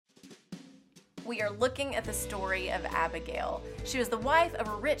We are looking at the story of Abigail. She was the wife of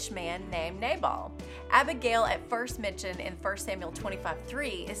a rich man named Nabal. Abigail, at first mentioned in 1 Samuel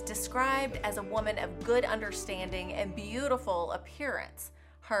 25:3, is described as a woman of good understanding and beautiful appearance.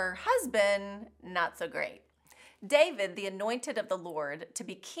 Her husband, not so great. David, the anointed of the Lord to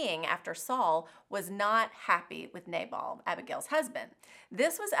be king after Saul, was not happy with Nabal, Abigail's husband.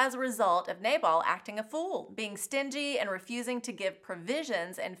 This was as a result of Nabal acting a fool, being stingy and refusing to give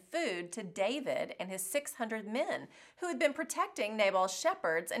provisions and food to David and his 600 men who had been protecting Nabal's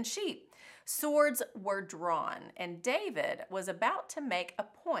shepherds and sheep. Swords were drawn, and David was about to make a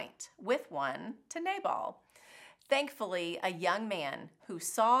point with one to Nabal. Thankfully, a young man who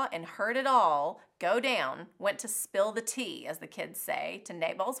saw and heard it all go down went to spill the tea, as the kids say, to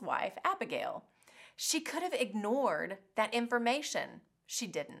Nabal's wife, Abigail. She could have ignored that information. She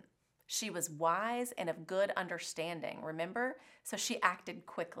didn't. She was wise and of good understanding, remember? So she acted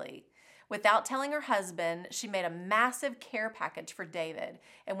quickly. Without telling her husband, she made a massive care package for David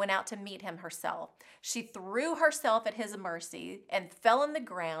and went out to meet him herself. She threw herself at his mercy and fell on the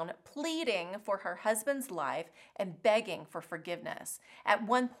ground, pleading for her husband's life and begging for forgiveness. At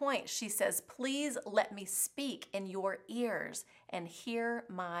one point, she says, "Please let me speak in your ears and hear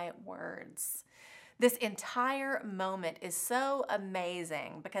my words." This entire moment is so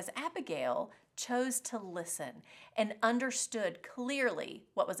amazing because Abigail chose to listen and understood clearly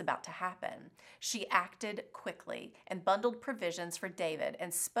what was about to happen. She acted quickly and bundled provisions for David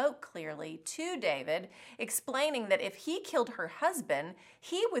and spoke clearly to David, explaining that if he killed her husband,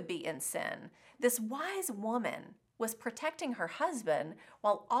 he would be in sin. This wise woman was protecting her husband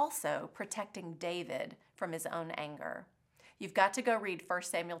while also protecting David from his own anger. You've got to go read 1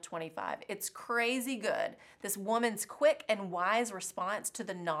 Samuel 25. It's crazy good. This woman's quick and wise response to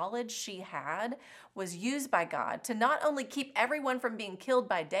the knowledge she had was used by God to not only keep everyone from being killed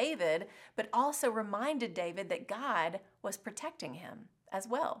by David, but also reminded David that God was protecting him as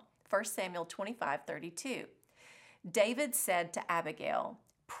well. 1 Samuel 25:32. David said to Abigail,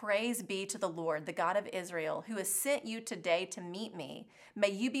 "Praise be to the Lord, the God of Israel, who has sent you today to meet me. May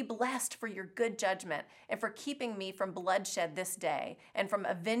you be blessed for your good judgment and for keeping me from bloodshed this day and from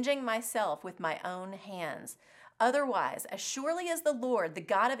avenging myself with my own hands. Otherwise, as surely as the Lord, the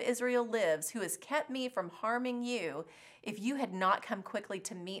God of Israel lives, who has kept me from harming you, if you had not come quickly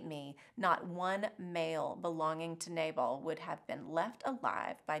to meet me, not one male belonging to Nabal would have been left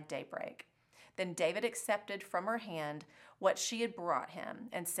alive by daybreak." Then David accepted from her hand what she had brought him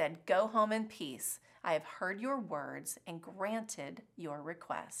and said, "Go home in peace. I have heard your words and granted your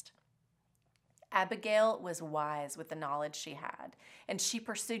request." Abigail was wise with the knowledge she had, and she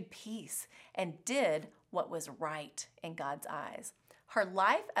pursued peace and did what was right in God's eyes. Her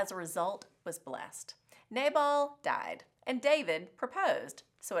life, as a result, was blessed. Nabal died, and David proposed,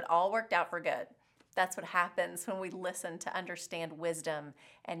 so it all worked out for good. That's what happens when we listen to understand wisdom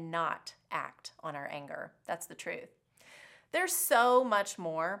and not act on our anger. That's the truth. There's so much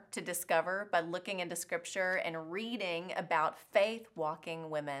more to discover by looking into Scripture and reading about faith-walking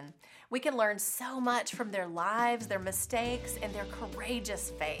women. We can learn so much from their lives, their mistakes, and their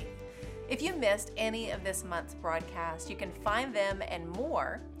courageous faith. If you missed any of this month's broadcast, you can find them and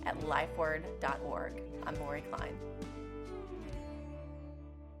more at lifeword.org. I'm Lori Klein.